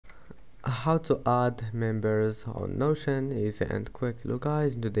How to add members on Notion, easy and quick. Look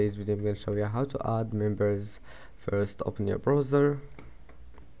guys, in today's video I'm going to show you how to add members. First open your browser,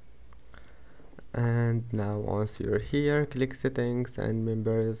 and now once you're here, click settings and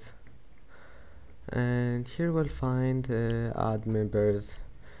members, and here we'll find add members.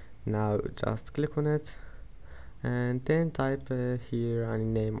 Now just click on it and then type here any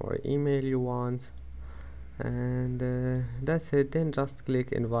name or email you want, and that's it. Then just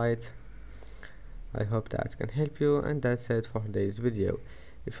click invite. I hope that can help you, and that's it for today's video.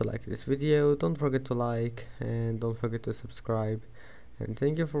 If you like this video, don't forget to like and don't forget to subscribe, and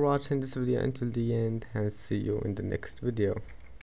thank you for watching this video until the end, and see you in the next video.